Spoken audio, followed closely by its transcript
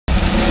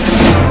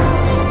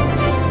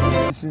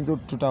ekisinzo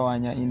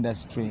tutawanya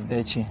industry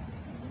echi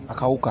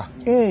akauka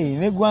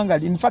ne gwanga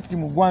in fact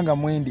mu gwanga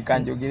mwendi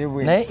kanjogere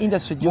bwe naye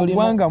industry joli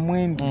gwanga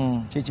mwendi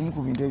kye kimu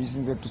ku bintu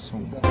ebisinzo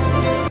tusunga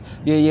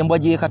yembwa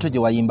je katoje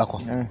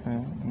wayimbako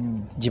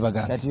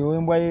jibaga kati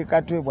wembwa ye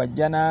katwe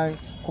bwajjana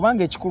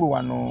kubanga ekikulu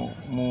wano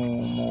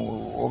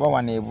mu oba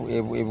wano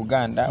e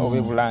Buganda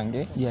oba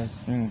Bulange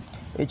yes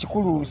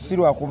ekikulu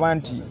sirwa kuba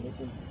nti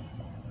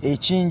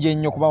ekinje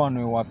ennyo kuba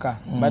wano ewaka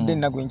badde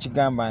nagwe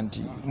nkigamba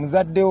nti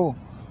muzaddewo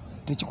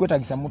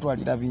tekikwetagisa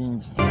mutwalira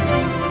bingi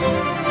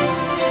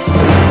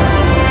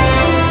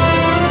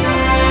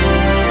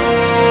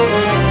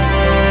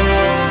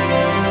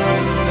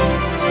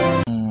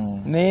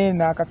ne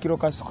n'akakiro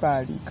ka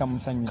sukali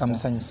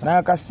kamusanyusa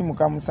n'akasimu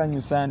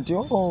kamusanyusa nti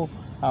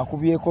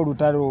akubyeko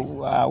Lutalo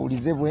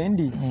awulize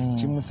bwendi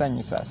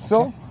kimusanyusa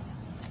so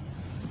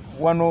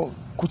wano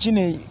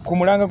kukine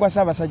kumulanga kwa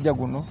Ssaabasajja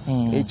guno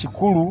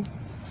ekikulu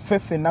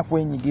fefe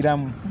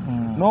nakwenyigiramu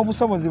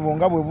n'obusobozi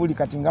bwonga bwe buli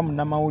kati nga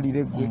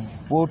munnamawulire gwe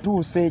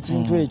bw'otuusa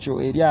ekintu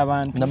ekyo eri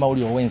abantu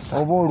namawulire owensa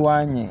oba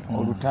olwanye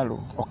Olutalo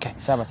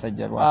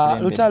Ssaabasajja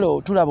lwakulembedde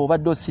Lutalo tulaba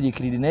obadde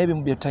osirikirire naye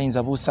ebimu bye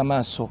tutayinza buusa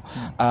maaso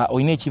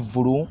olina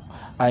ekivvulu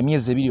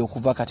emyezi 2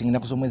 okuva kati ngina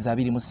kusomwezi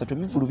 23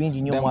 ebivulu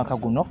bingi nnyo omwaka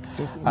guno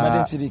mbadde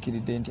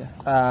nsiriikiridde ntya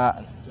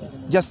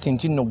Justin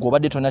Tino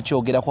gobadde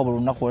tonakyogera kwa buli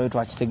lunaku olwo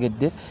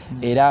twakitegedde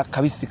era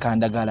kabisi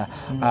kandagala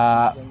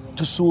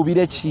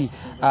tusuubire ki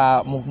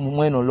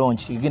mweno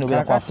launch igino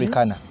bera kwa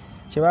Africana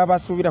kye baba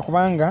basuubira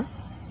kubanga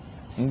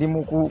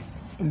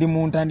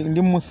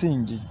ndi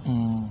musingi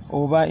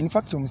oba in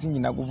fact omusingi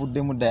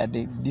naguvuddemu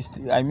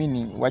I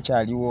mean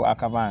wakyaliwo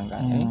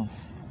akabanga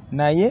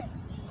naye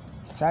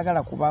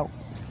saagala kuba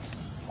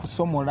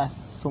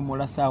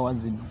kusomola saawa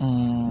zino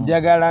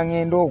njagala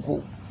ngenda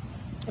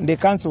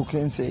ndeka nsooke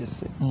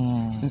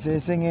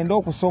nsese ngenda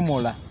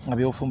okusomola nga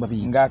byofumba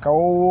bingi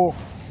ng'akawowo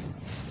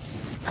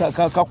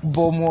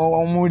kakuba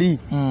omuli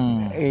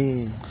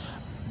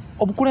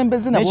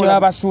obukulembeze nabwo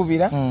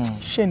babasuubira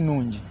she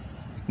nnungi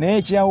naye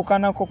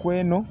ekyawukanako ku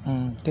eno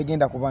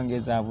tegenda kuba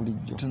ngeza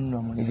bulijjo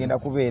egenda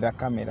kubeera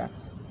kamera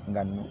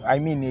nga I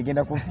mean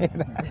egenda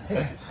kubeera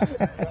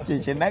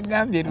kye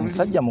nagambye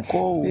omusajja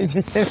mukoowu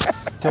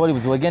tewali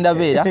buzibu egenda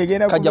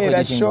beera kajja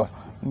kwekitinga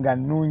nga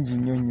nnungi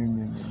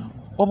nnyo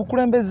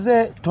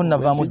obukulembeze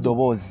tonnavaamu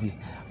ddoboozi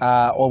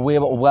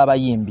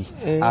obw'abayimbi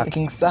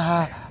King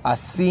Saha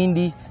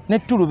Asindi ne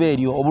Tuluba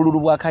eryo obululu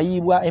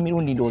bwakayiibwa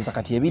emirundi ndowooza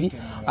kati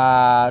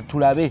 2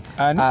 tulabe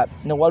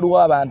ne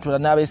waliwo abantu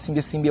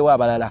n'abeesimbyewo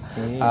abalala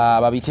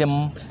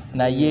babitemu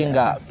naye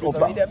nga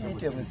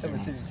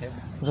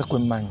nze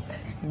kwemmanyi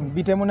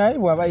bitemu naye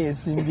bw'aba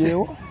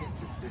yeesimbyewo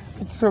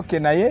kisoke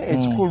naye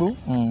ekikulu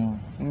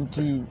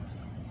nti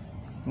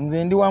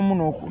nze ndi wamu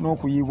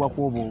n'okuyiibwa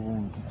kw'obwo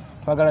obuntu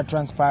twagala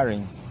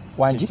transparency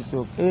wangi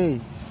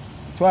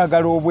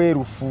twagala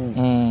obwerufu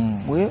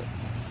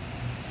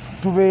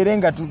tubeere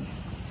nga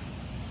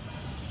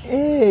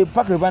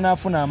paka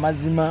banaafuna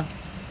amazima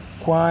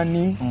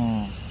kwani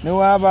ne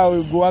waba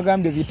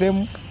gwagambye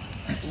bitemu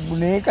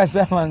naye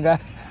Kasama nga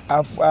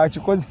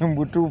akikoze mu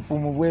butuufu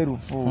mu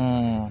bwerufu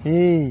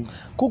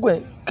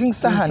kugwe King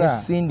Saha ne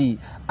Cindy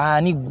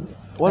ani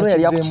waliwo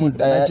yali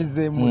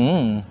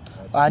yakizeemu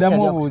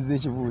adamu obuuze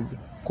ekibuuzo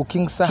ku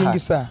King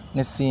Saha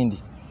ne Cindy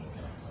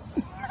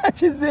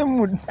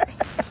akizeemu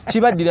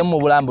kibaddire mu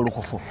bulambe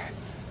lukufu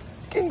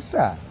King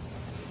Saha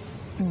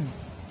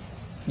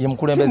ye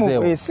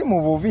mukulembezeewo si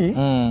mu bubi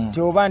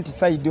tioba nti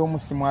saidi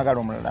omusi mwagala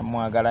omulala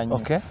mwagala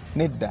nnyo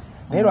nedda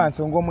naye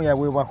lwansonga omu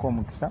yaweebwako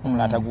omukisa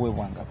omulala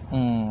ataguweebwangako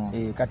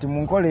kati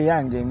mu nkola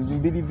eyange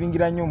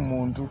mbirivingira nnyo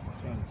omuntu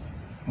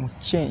mu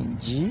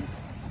change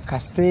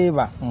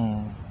kasteeba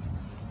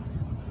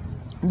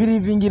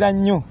mbirivingira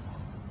nnyo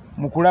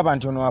mu kulaba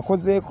nti ono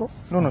akozeeko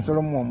nono osobola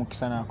omuwa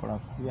omukisa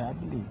n'akolako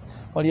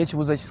waliyo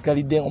ekibuuzo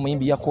ekisigalidde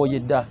omuyimbi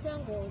yakooyedda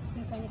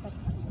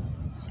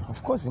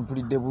of course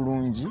mpulidde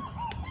bulungi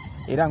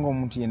era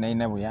ng'omuntu yenna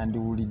yina bwe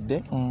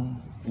yandiwulidde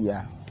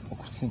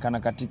okusinkana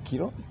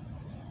Katikilo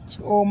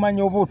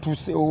omanyi oba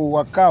otuuse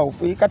waka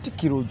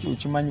Katikilo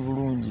okimanyi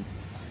bulungi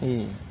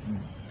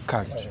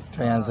kale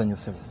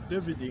twayanzanyuse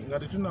David nga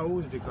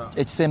tetunawunzika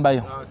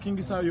ekisembayo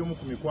King Saha y'omu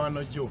ku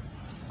mikwano gyo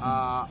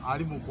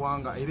ali mu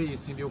ggwanga era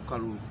yeesimbye ku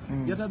kalulu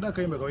yatadde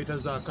akayimba kawita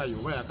zaakayo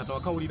oba yakata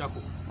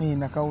wakawulirako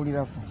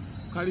nakawulirako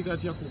kali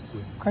katya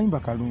kuggwe kayimba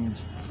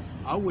kalungi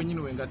awo wenyini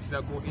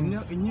wengattirako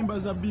ennyimba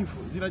za biifu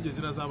zira gye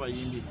zira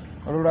z'abayimbi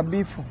olwo lwa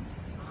biifu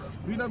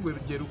lulina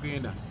gye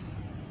lugenda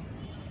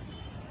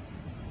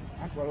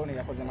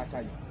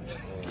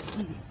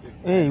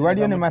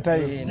waliyo ne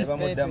matayo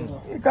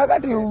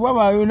kakati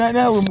baba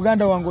nawe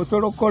muganda wange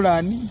osobola okukola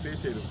ani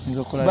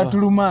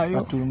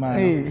batulumaayo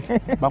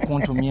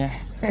bakuntumye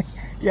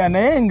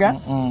naye nga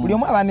buli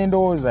omu aba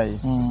n'endowooza ye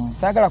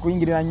saagala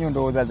kuyingirira nnyo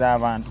ndowooza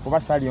z'abantu kuba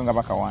saaliyo nga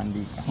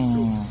bakawandiika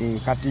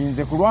kati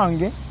nze ku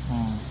lwange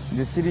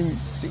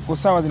ku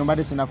ssaawa zino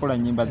mbadde sinakola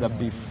nnyimba za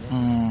beef.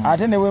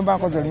 Ate ne bwe mba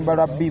nkoze oluyimba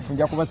lwa beef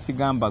nja kuba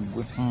sigamba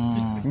ggwe.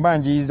 Mba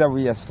njiyiza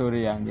buya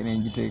story yange ne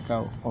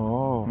ngiteekawo.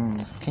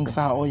 King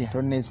Saha oya.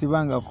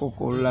 Tonneesibangako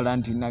olulala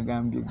nti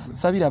nagambye ggwe.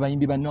 Sabira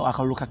abayimbi banno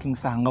akalulu ka King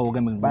Saha nga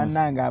ogambe.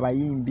 Bannange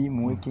abayimbi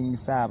muwe King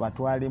Saha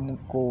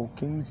batwalemuko.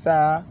 King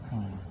Saha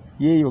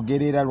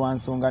yeeyogerera lwa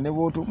nsonga ne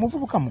bw'otu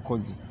muvubuka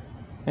mukozi.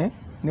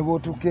 Ne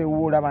bw'otuuka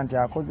olaba nti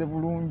akoze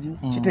bulungi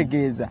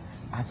kitegeeza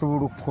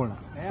asobola okukola.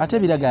 Ate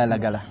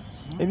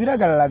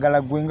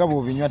ebiragalalagala gwe nga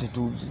bw'obinywa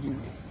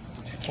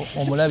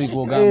omulabi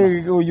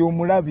gw'ogamba oyo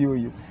omulabi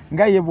oyo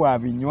nga ye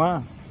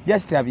bw'abinywa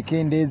just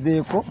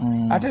abikendeezeeko.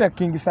 Ate era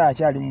King Saha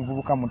akyali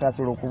muvubuka muto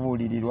asobola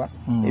okubuulirirwa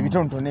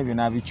ebitonotono ebyo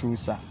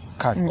n'abikyusa.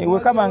 We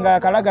kaba nga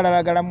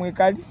akalagalalagala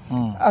mwekali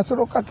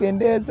asobola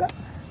okukakendeeza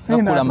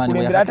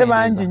ate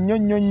bangi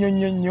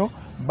nnyo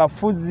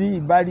bafuzi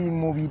bali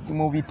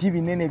mu biti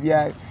binene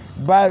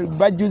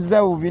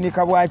bajjuza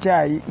obubinika bwa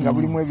caayi nga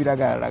bulimu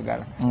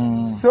ebiragalalagala.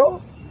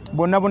 So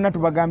bonna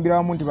tubagambira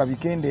wamu nti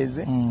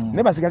babikendeeze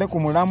ne basigale ku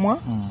mulamwa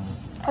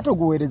ate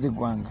oguweereza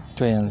eggwanga.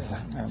 Toyenza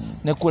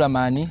ne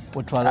Kulamaani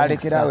otwala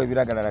alekerawo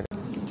ebiragalalagala.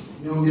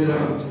 Nyongera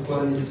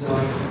okwaniriza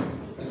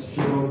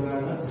Katikilo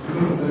Uganda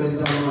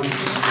n'okugaliza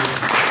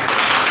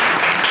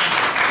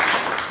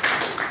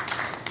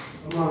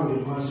amange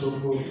maaso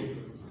ko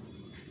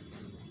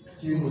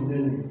tiimu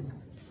nnene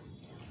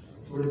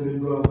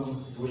olemeddwa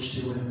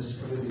Oweekitiibwa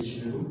Kabaka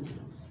Ekiberu,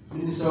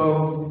 minisita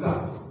w'abavubuka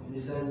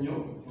emizannyo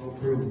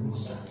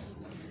n'okwewummuza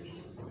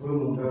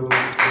mu ngalo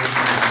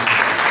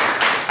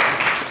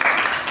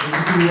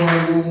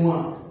ezikuliwanguumwa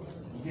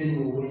mugenyi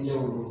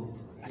ow'enjawulo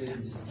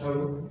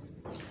Lutalo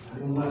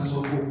ali mu maaso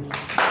go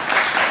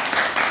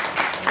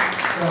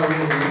ssaawa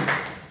eno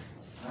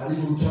ali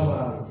mu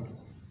lutabaalo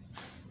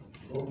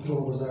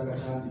okutongoza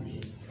akatambike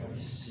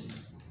kabisi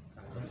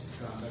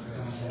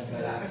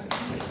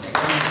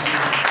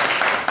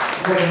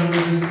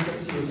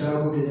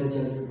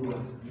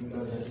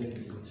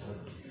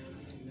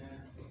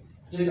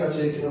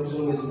teekateekera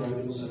kuzomwezi na 3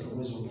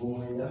 omwezi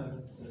ogw'omwenda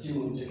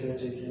tiimu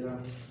nteekerateekera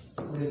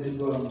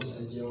okulembeddwa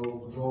omusajja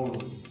w'obutongo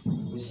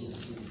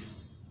wesiyasiri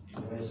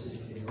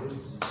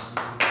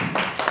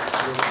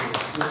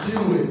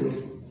tiimu eno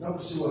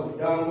nakusibwa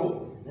midango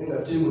naye nga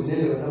tiimu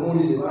nene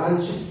bannamawulire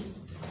bangi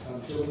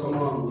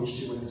mukama wange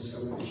Oweekitiibwa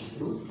Kabaka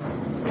Ekiberu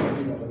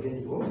nga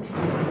abagenyi bo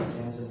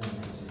yanze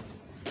n'amaze.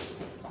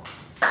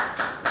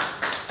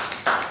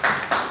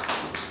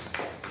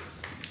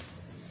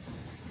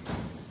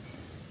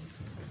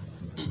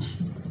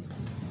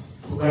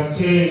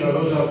 Tugatte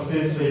engalo zaffe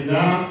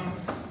ffenna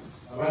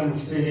abali mu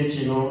kisenge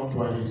kino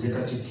twanirize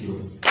Katikilo.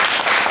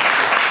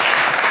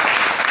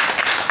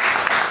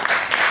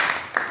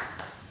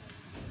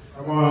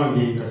 Mukama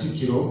wange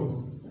Katikilo,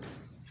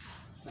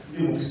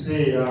 tuli mu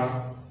kiseera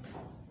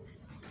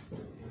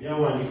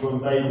ebyawandiikibwa mu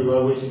Bayibuli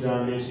waliwo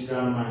ekigambo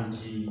ekigamba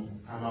nti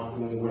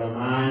amakungula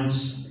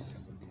mangi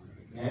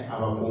naye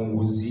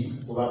abakunguzi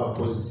oba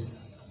abakozi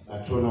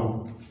batono.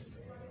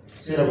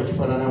 Ekiseera bwe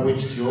kifaanana bwe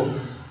kityo,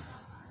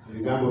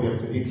 ebigambo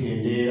byaffe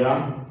bikendeera,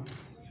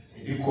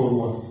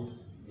 ebikolwa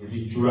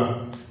ebijjula.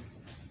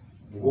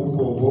 Mu buufu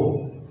obwo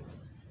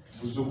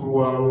muzzukulu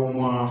wa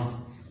Loomwa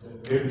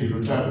David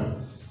Lutalo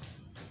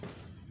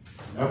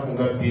ennaku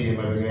nga 2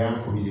 emabega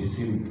yankubira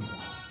essimu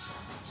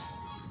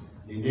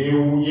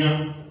neewuunya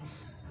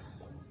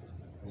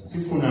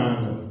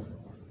sifunanga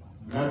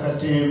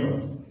nakatemba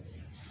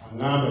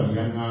aŋŋamba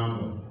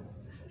byeyaŋŋamba.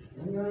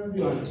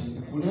 Yaŋŋambya nti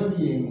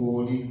kulabye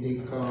ng'oli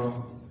eka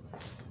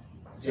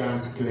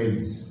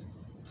Janskleis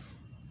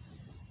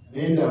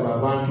nendaba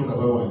abantu nga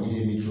bawanira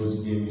emijoozi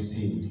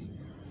gy'emisinde.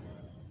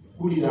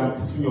 Mpulira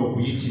nkufunye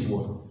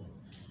okuyitibwa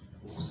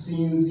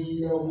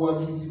okusinziira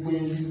obuwagizi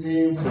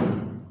bw'enzizenfuna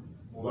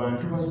mu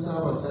bantu ba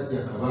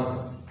Ssaabasajja Kabaka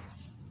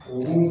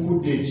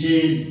obunfudde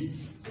gyeri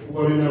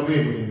okuva lwe nava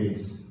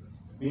ebulemeezi.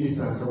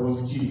 Minisita nsaba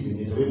onzikirize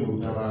netabe mu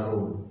lutabaalo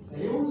olwo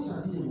naye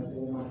onsabire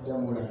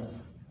mukuumaddamula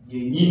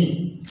yennyini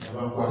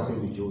abankwasa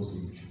emijoozi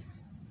ekyo.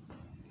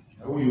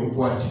 Nawulira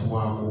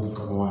okukwatibwako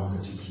Mukama wange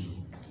Katikilo.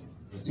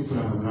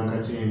 Yasifunanga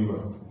Munakatemba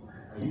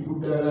ali ku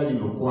ddaala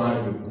lino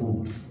kwali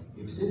ekkulu.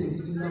 Ebiseera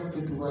ebisinga ffe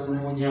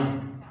tubanoonya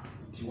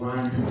nti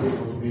wandize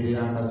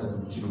otubeerera ambasada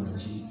mu kino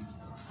nakiri.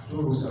 Ate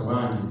oluusi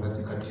abandi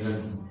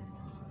basekattirana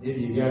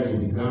ebyo ebyali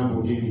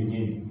ebigambo bye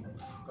byennyini.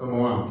 Mukama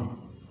wange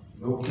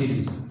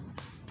n'okkiriza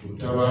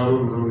olutabaalo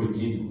luno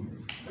lwennyini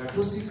nga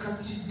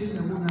tosikatidde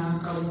namo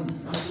n'akamu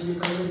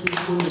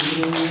nasobekagasekolo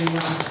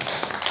neewuuma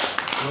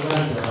oba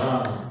nti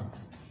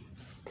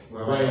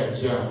bw'aba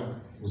yajja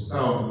ku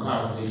ssaawa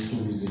 6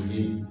 n'ekitundu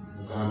zennyini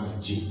mugamba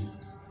gye.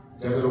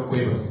 Njagala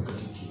okwebaza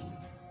Katikilo.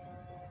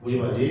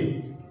 Weebale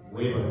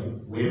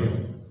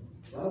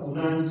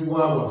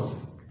bavunaanyizibwa bwaffe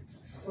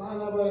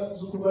abaana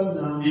bazzukulu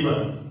bannambi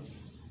bano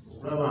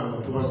okulaba nga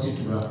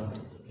tubasitula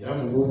era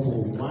mu buufu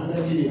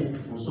obumwandagirira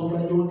ku nsonga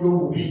gy'ondi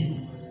obubi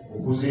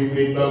okuzimba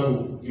ebbago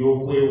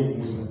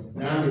ly'okwewummuza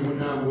nange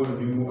munange ono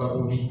ne muba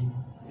bubi.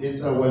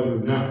 Essaawa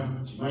lyonna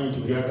kimanyi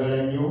tubyagala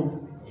nnyo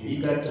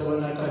ebigatta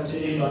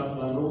Bannakatemba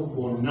bano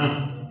bonna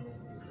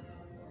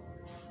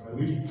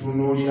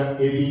abitutunuulira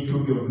ebintu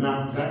byonna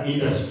nga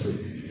industry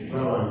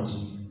okulaba nti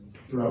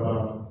tulaba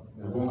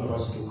nabo nga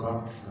basituka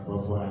nga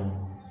bavaayo.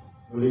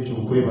 Olwekyo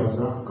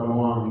okwebaza mukama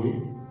wange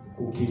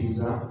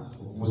okukkiriza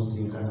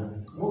okumusinkana.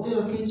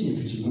 Mwogerako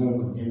ekintu kimu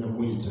nga ngenda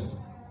muyita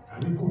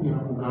abeko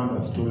byakugamba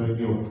bitono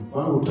nnyo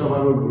kubanga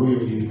olutabalo noluyo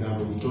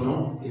ebigambo bitono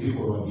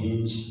ebikolwa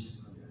bingi.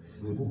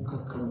 Bwe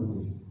bukkakkamu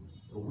bwe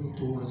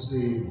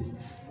obwetoowazeebwe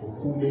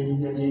okuuma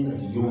erinnya lye nga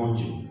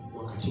liyonjo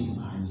wakati mu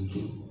maanyi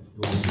ge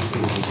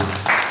n'obusuukurubuge.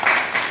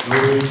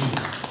 N'olwekyo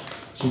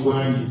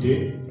kigwanidde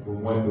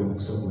omuwadde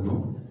omukisa guno.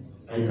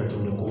 Ayi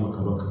Katonda kuuma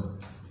kabaka.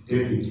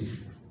 David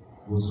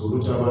buuza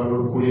olutabaalo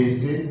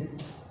olukuleese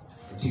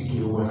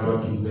Katikilo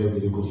bw'anabakkiriza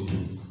ayogereko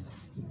kituli.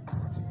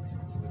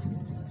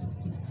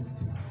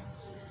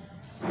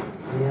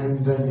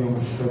 Yanza nnyo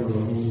omukisa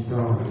guno minisita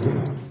wange.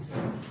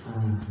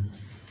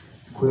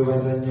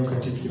 Kwebaza nnyo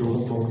Katikilo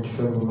okupa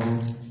omukisa guno.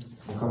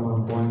 Mukama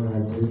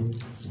akuwangaaze,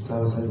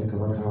 Ssaabasajja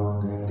Kabaka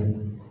wangaale.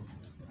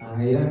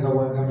 Era nga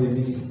bwagambye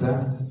minisita,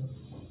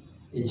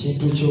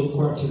 ekintu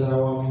ky'okukwatira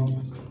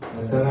awamu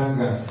naddala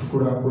nga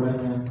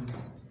tukulaakulanya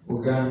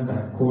Uganda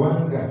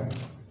kubanga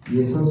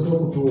yeesoose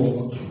okutuwa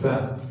omukisa.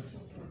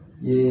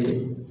 Ye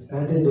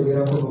nadde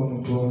njogerako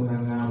n'omuntu omu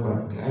n'aŋŋamba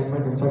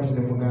ayimane mufati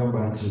ne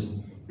mugamba nti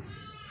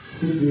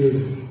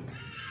CBS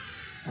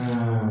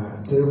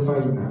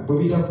terefayina bwe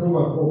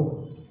bitakuubako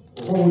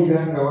oba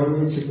owulira nga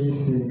waliwo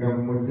ekimiisinga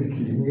mu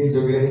muziki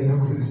ng'enjogera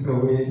y'ennaku zino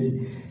bweri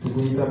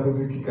tukuyita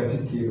muziki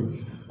Katikilo.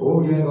 Oba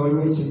owulira nga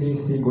waliwo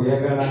ekimiisinga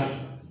oyagala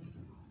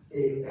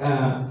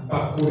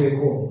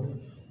bakubeko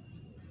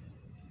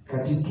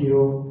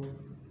Katikilo,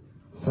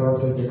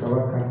 Ssaabasajja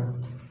Kabaka,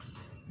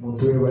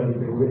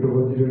 mutwebalize kuba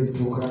eddoboozi lyo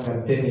lituuka nga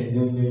ddene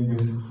nnyo nnyo nnyo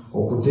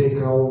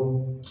okuteekawo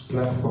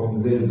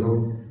platforms ezo.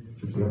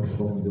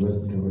 Platforms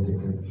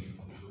bazitabateeka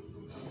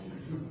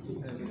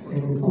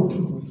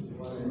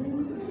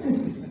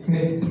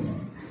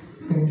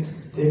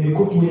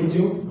emikutu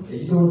egyo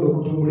egisobola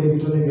okutumbula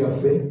ebitone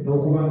byaffe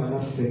n'okuba nga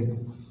naffe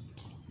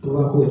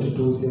tubaako we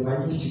tutuuse.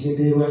 Manyi nti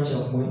kigendererwa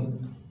kyammwe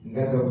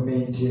nga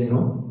gavumenti eno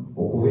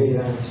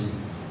okubeera nti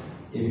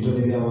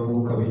ebitone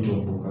by'abavubuka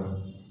bitumbuka,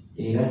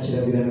 era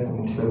kirabira ne ku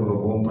mukisa guno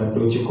gw'ompadde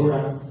okikola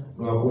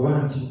lwakuba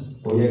nti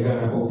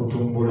oyagala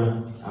okutumbula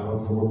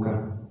abavubuka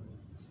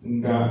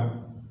nga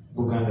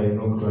Buganda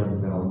yonna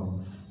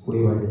okutwalizaawo.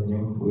 Weebale nnyo,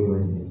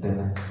 weebalire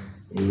ddala.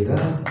 Era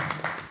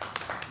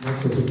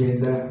naffe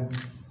tugenda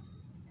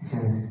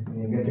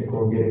nenga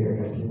tekwogereka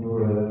kati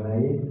n'olala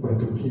naye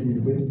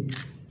batukkirize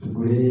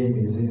tuguleyo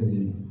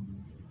emizinzi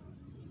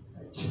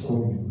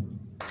 10.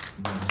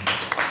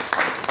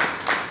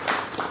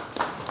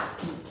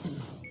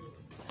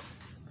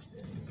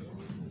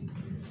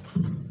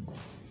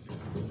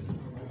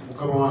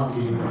 Mukama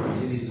wange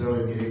kkiriza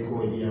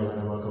oyogereko eri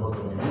abaana ba Kabaka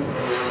bano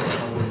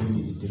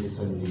abalindiridde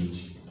n'essanyu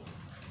lingi.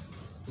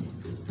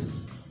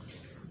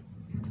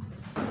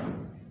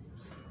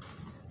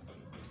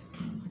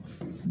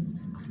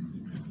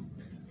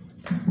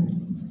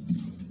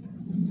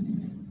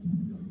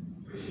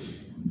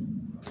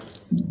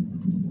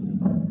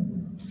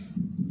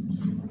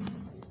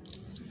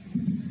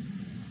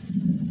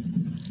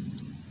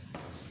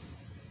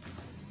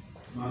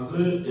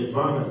 Maze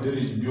ebbanga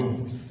ddene nnyo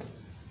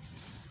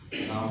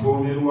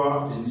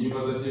nampomerwa ennyimba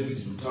za David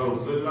Lutalo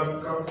okuva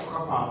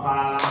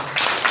kapapaala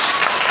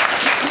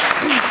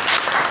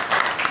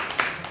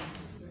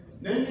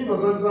n'ennyimba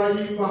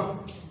zazayimba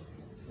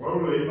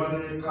waliwo yimba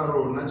ne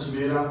Karo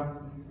Nakimera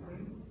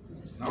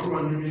nabo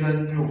banyumira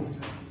nnyo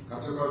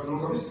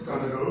nokamisi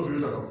kandagala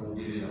otuleta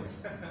kakwogerera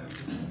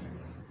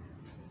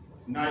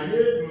naye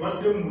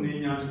mbadde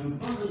munenya nti mu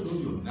bbanga lino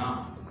lyonna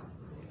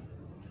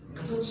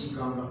nga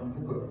takiikanga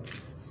mbuga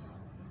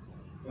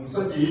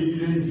omusajja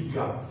yeddira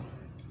endiga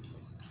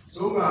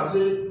so nga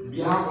ate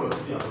byakola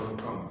tubyakola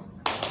Mukama.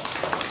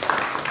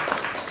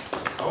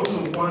 Awo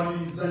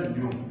nokwaniriza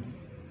nnyo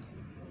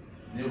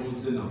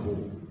nebuze nabo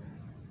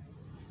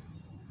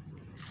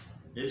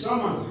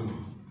ekyamazima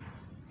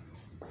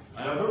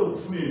ayagala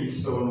okufuna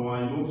emikisa wano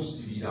wayina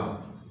okusibira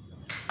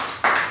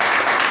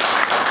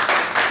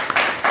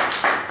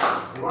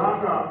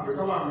kubanga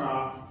bwekabanga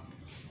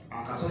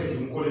akatale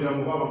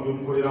kemukoleramu baba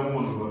bwemukoleramu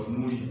wano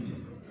lwebatunuulidde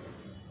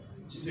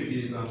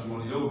kitegeeza nti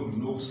wonera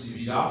olina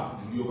okusibira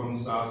nemulyoka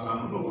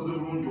musaasaana nokoze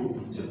bulungi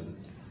okujja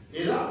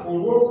era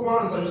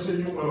olw'okuba nsanyuse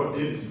nnyo okulaba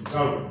David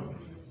Lutalo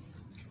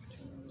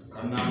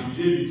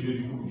kanambire ebintu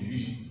ebikulu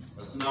bibiri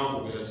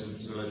basinakwogera kintu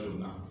kirala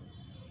kyonna.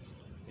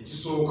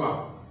 Ekisooka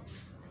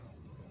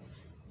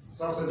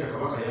Ssaabasajja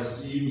Kabaka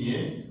yasiimye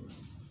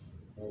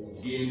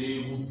okugenda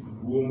ebuddu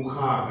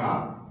lw'omukaaga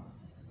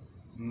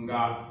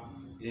nga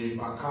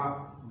empaka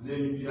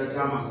z'emipiira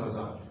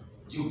gy'amasaza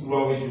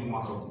giggulwawo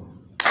egy'omwaka guno.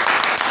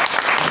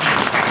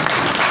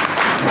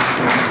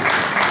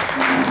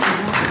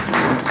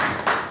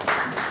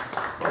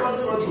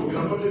 Babadde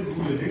bakyogera mbadde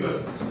bikule naye nga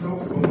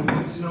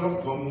sinaba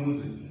kuva mu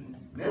nze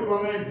naye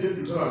bwebanga David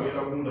Lutalo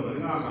agenda kundaba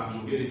naye nga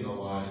kanjogere nga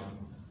waali.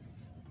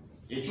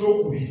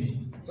 Ekyokubiri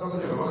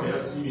Ssaabasajja Kabaka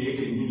yasiimye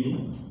yennyini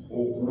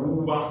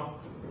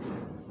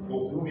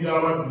okuwuubira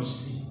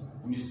abaddusi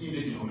ku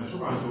misinde gino nakyo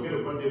kanjogere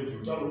kuba David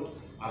Lutalo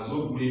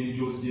azogula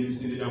emijoozi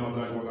gy'emisinde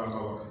gy'amazaalibwa ga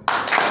Kabaka.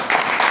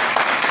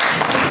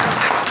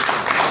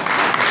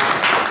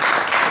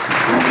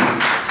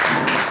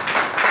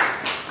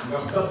 Nga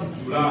 3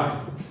 Julayi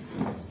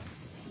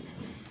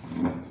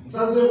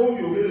nsazeewo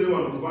mbyogerere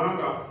wano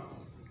kubanga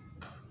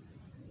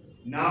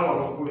naawe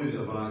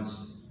abakugolerera bangi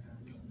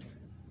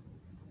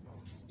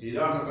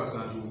era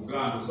nkakasa nti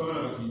Uganda osanga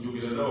nakati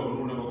njogera ndaba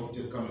banona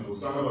bakutte kamera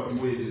osanga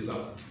batuweereza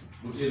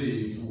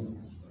butereevu.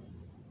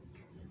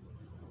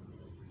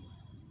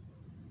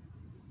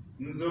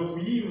 Nze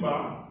okuyimba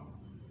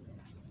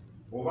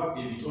oba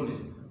ebitone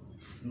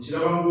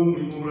nkiraba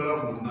ng'omulimu omulala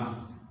gwonna.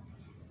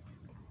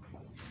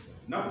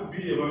 Naku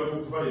 2 emabega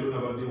okuva leero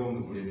nabaddewo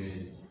mu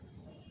Bulemeezi.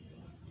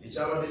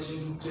 Ekyabadde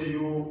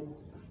kintutteyo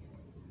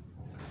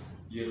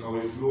ye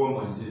kaweefube wa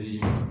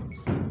Mwanzeriyo.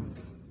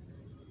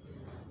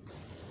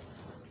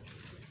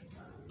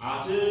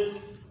 Ate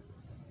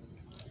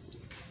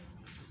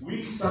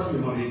wiiki 3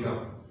 emabega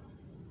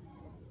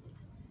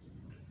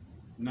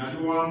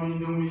nali wamu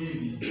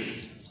n'omuyimbi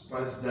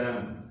Spice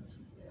Diana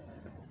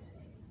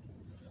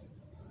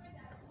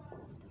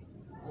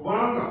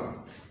kubanga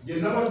gye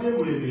nabadde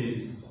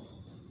Bulemeezi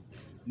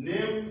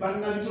ne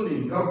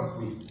bannabitone nga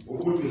ggwe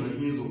obuwulire nga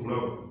linyinza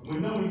okulaba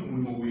mwenna muli ku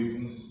mulimu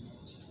gw'egumu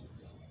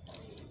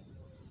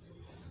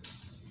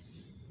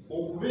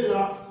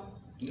okubeera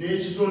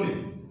n'ekitone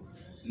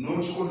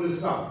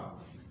n'okikozesa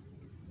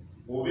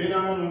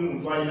obeeranga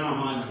n'omuntu alina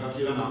amaanyi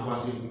agakeera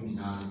n'akwata enkumbi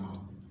n'alima.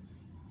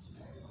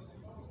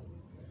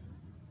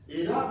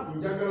 Era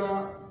njagala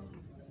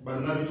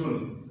bannabitone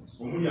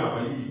omuli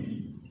abayimbi,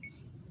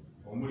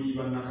 omuli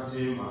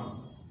bannakatemba,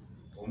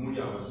 omuli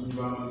abazinyi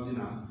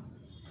b'amazina,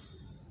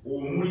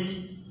 omuli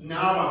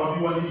n'abo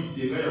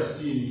ababiwaniridde nga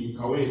Yasiini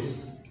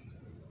Kaweesi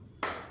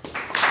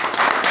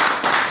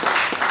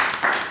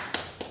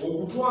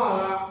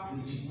okutwala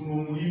nti guno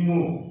mulimu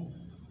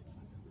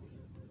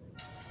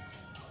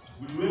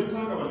buli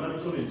lwensanga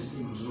bannabitone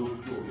ekitundu ntera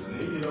okukyogera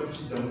naye ngera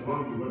kukiddamu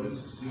kubanga obadde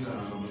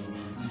sikusinkananga mu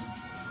muntu.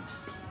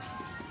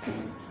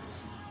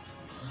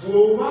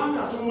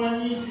 Bw'obanga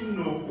tomanyi nti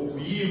nno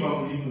okuyimba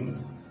mulimu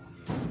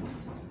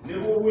ne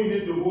bw'oba olina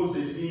eddoboozi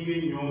eriringa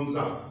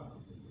ennyonza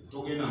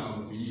togendanga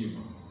mu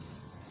kuyimba.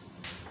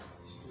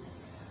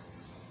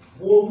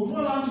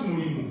 Bw'ogutwala nti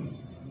mulimu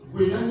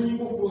gwe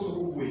nannyinga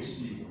okusobola okuwa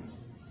ekitiibwa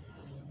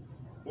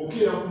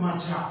okeera ku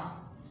makya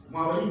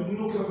mwabayimbi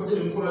mulina okeera ku makya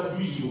ne mukola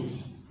dduyiro.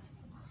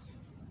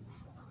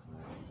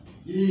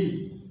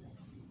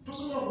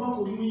 Tosobola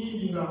kubanga oli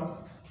muyimbi nga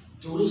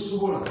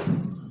teweesobola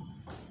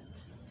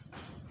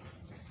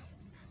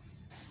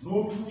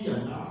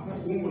n'otuuyana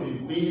n'obwongo ne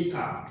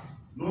bweta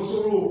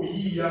n'osobola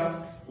okuyiiya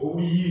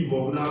obuyimba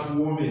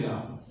obunaatuwoomera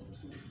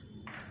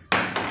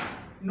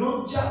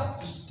n'ojja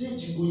ku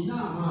stage ng'olina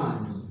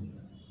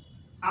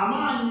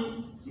amaanyi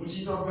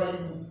mukiyita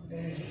vayibu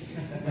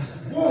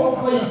bw'oba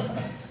vayibu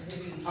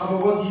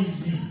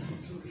abawagizi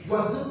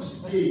gwaze ku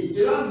stage.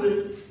 Era nze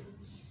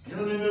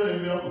yano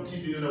nemera ku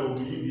TV nera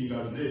omuyimbi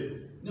ngaze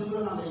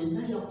nemulaba nga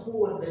yenna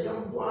yakoowa dda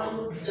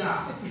yaggwayo dda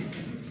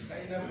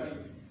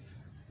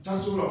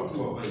tasobola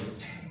kutuwa vayibu.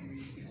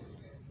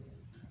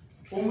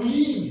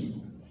 Omuyimbi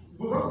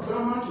bwe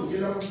bakugamba nti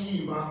ogenda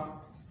kuyimba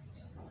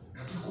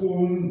kati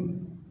k'omu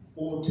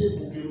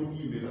oteeka ogenda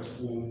okuyimba kati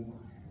k'omu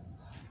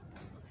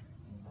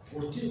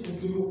oteeka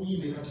ogenda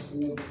okuyimba kati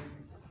k'omu.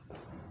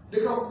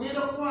 Leka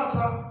kugenda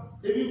kukwata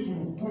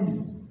ebivulu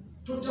 10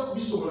 tojja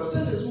kubisobola.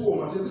 Sente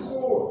ziwooma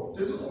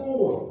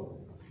tezikoowa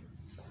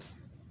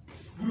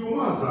buli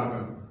omu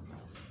azaagala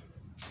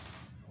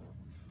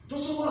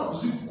tosobola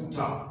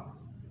kuzikukuta.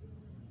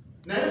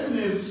 Naye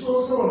zino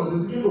ezisoose wano ze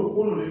zigenda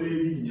okwononera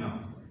erinnya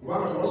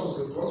kubanga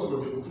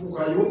tewasobodde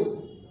kutuukayo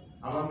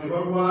abantu ne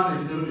balwana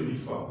ebigero ne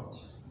bifa.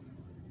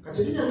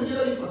 Kati erinnya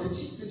ligera lifa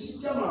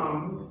tekijja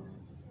mangu,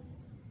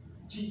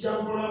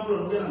 kijja mpolampola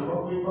nogenda nga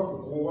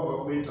bakukoowa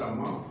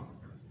bakwetama.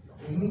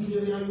 Omuntu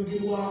yali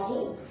ayogerwako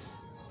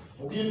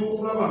ogenda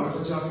okulaba nga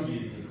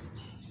takyategeereka.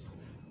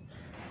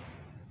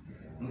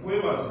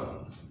 Nkwebaza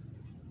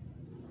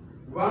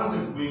kubanze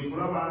gwe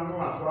nkulabanga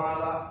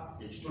watwala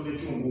ekitone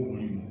kyo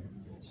ng'omulimu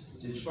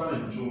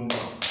ekifaananyi kyomba.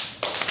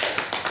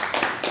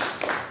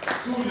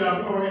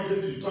 Siwulirako kabagajja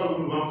Lutalo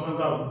guno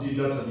bamusanze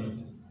akuddira atali.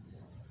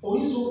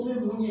 Oyinza okuba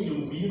emunyenye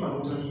mu kuyimba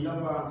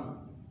n'otamiira bantu.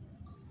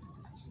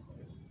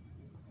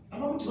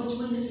 Abamu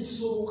tebakimanyi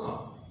tekisoboka.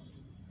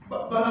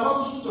 Bano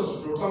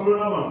abakusuutasute otambula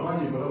n'abantu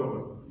bangi balaba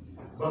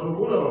bano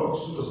boolaba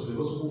abakusuutasute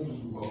basobola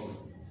okuddukako.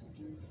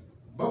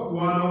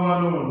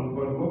 Bakuwaanawaana wano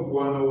bano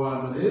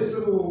bakuwaanawaana naye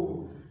sebo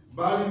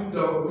baali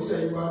ludda oli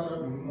yayimba atya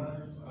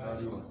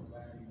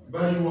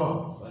baliwa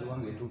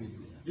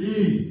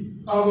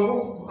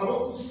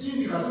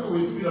abakusindika ate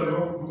wetubira ne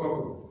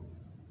bakuddukako.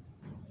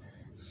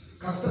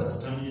 Kasita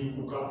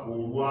otamiikuka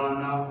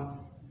olwana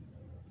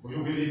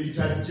oyogera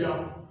ebitajja.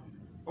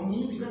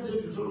 Omuyimbi nga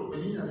David Lutalo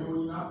erinnya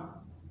ly'olina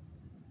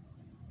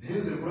naye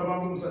nze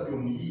kulabanga omusajja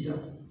omuyiiya,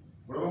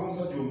 kulabanga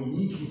omusajja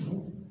omunyiikivu,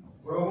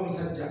 kulabanga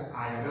omusajja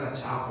ayagala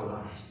kyakola.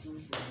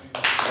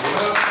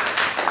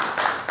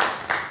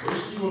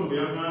 Ekitiibwa ono bwe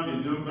yangambye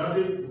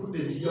nambadde okudde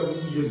enjija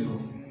buyiye nno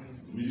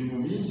mirimu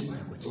mingi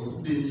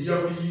okudde enjija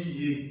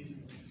buyiye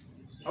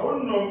awo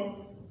nno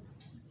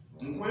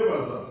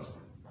nkwebaza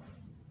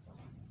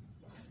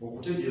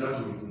okutegeera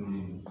nti oli ku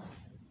mulimu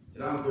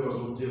era nkwebaza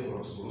okuteekola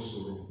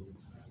kusolosolo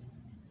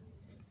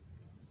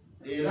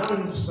era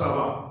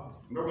nkusaba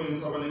nga bwe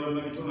nsaba ne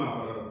bannabitone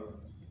abalala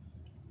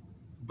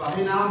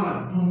babe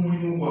n'amaddu mu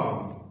mulimu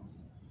gwabwe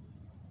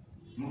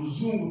mu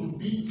luzungu to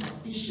be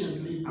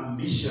sufficiently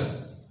ambitious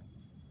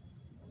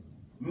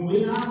mube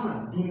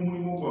n'amaddu mu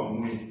mulimu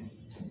gwammwe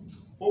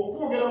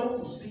okwogerako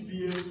ku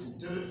CBS ku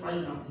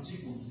telefina ku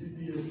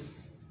BBS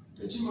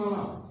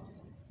tekimala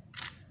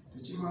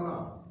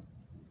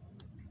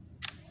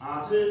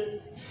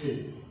ate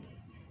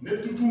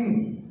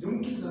nettutumu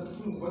temukkiriza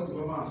ttutumu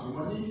kubaziba maaso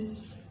manyi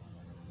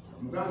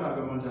muganda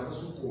agamba nti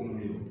akasukka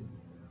omuliro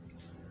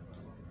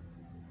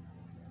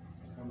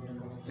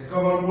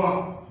tekabalwa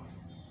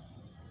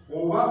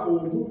oba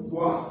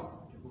obuggwa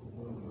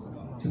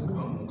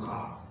tekubamuka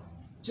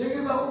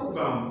kyengezaako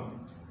okugamba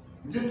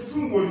nti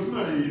ettutumu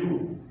olifuna leero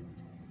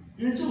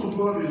enkya muntu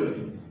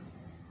babeerabye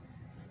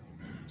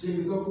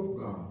kyengezaako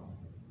okugamba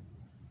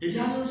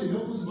ebyaliro lyonna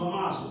okuziba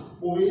maaso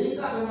obeere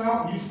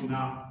ng'atanala kulifuna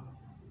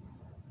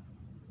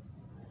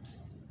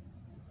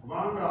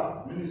kubanga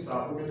minisita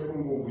akogeddeko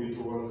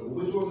ng'obwetoowaze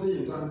obwetoowaze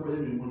yentandikwa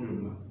y'emirimu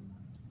gyonna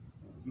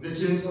nze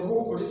kyensaba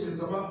okole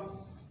kyensaba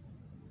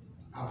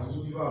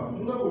abayimbi baabwe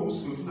mundaba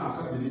oluusi mwefuna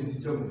akabbe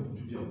nenzijja mu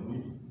bintu byammwe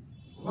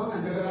kubanga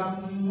njagala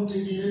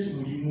mutegeere nti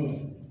mulimu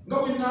nga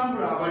bwe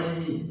nambula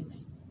abalimi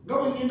nga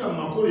bwe ngenda mu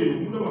makolero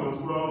mundaba nga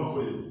nzibulawo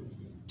amakolero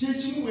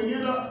kyekimu bwe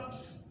ngenda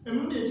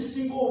emirundi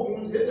egisinga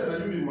obungi edda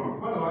nanyumirwanga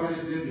kubanga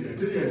bageredde embira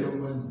teryajja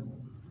mumanyi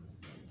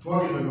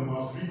twagendanga mu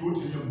afirika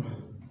oterya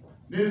mumanyi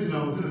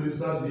nenzinamuzina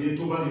nesaati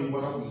neyetoba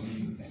nenkwata ku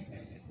zirimu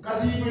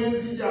kati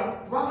bwenzija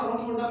kubanga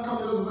abantu bonna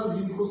kamera zonna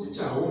ziriko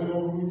sikyawomera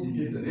obulungi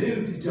byedda naye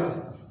nzija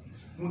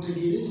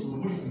mutegeere nti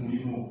muli ku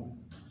mulimu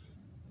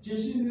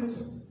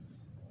kyekireeta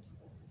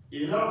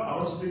era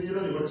abakitegeera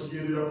ne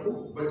bakigenderako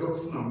bajja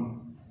kufunamu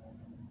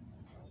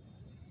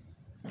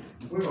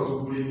nkwebaza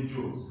okugula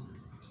emijoozi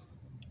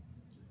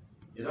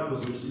era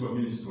ndoza ekitiibwa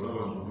minisita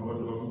olaba nti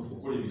abadde batuufu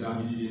okukola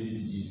ebirangiriro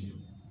ebibiri ebyo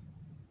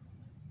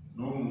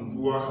n'omuntu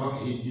wa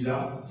kabaka yeddira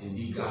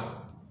endiga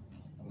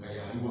nga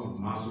yaliwa mu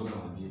maaso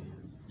gange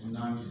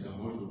nenangirira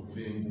mawulire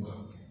okuva embuga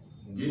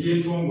mu ngeri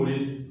entongole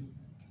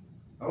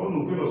awo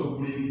nokwebaza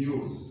okugula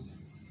emijoozi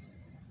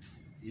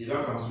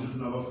era kansuli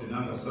tunabaffe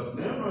nanga ssatu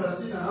naye no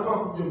yasiina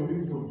nabakujja mu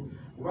bivulu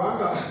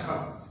kubanga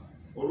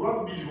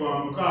olwakubiri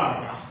lwa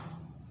mukaaga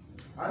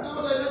ate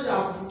abatalina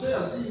gyakutute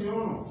yasiimye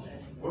ono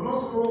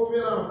onoosobola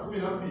okubeera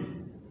na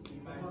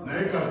 12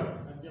 naye kale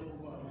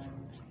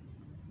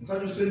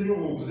nsanyuse nnyo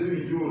bwoguza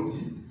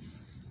emijoozi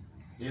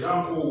era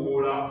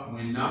nkowoola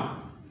mwenna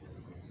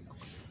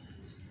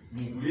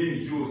mugule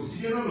emijoozi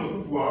kigenda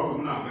nokuggwawo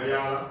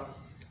bwemunagayaala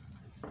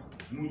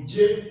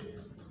mujje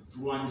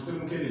tulwanyise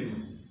mukenenya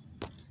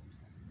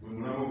bwe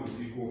mulama bwe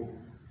tuliko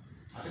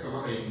ate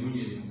kabaka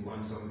yemunyere mu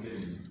kulwanyisa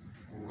mukenenya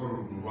ku lukalo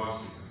luno lwa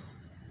Afrika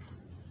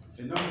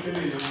fenna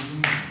mukenenya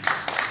mulungi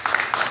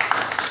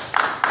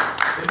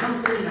fenna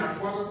mukenenya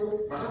atukwatako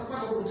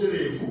batakukwatako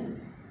butereevu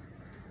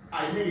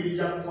ayina engeri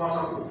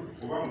gyakukwatako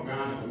oba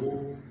muganda wo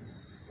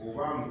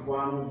oba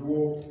mukwano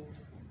gwo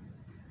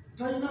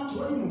talina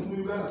tewali muntu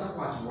mu Uganda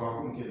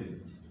takwatibwako mukenenya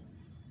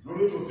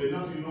nolwekyo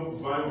ffenna tulina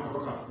okuvaayo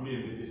mukabaka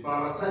atukulembedde fe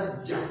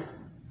abasajja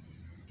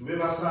tube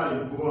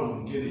basaale mukuba wano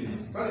mukenenya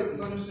kale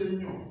nsanyuse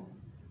nnyo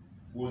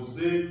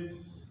oze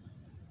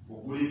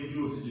okugula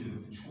emijoozi gino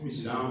 10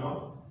 kiramba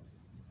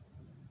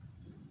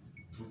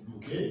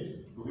tudduke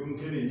tugobe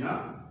mukenenya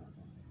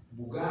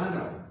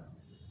Buganda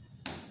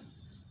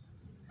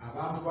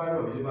abantu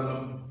baayo babeere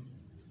balamu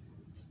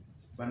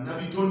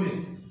bannabitone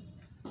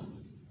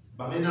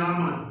babe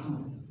n'amaddu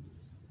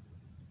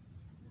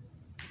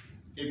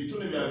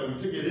ebitone byabwe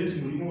babitegeere nti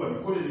mulimu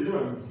babikolerere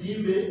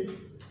babizimbe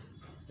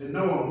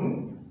fenna wamu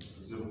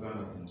tuze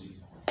Buganda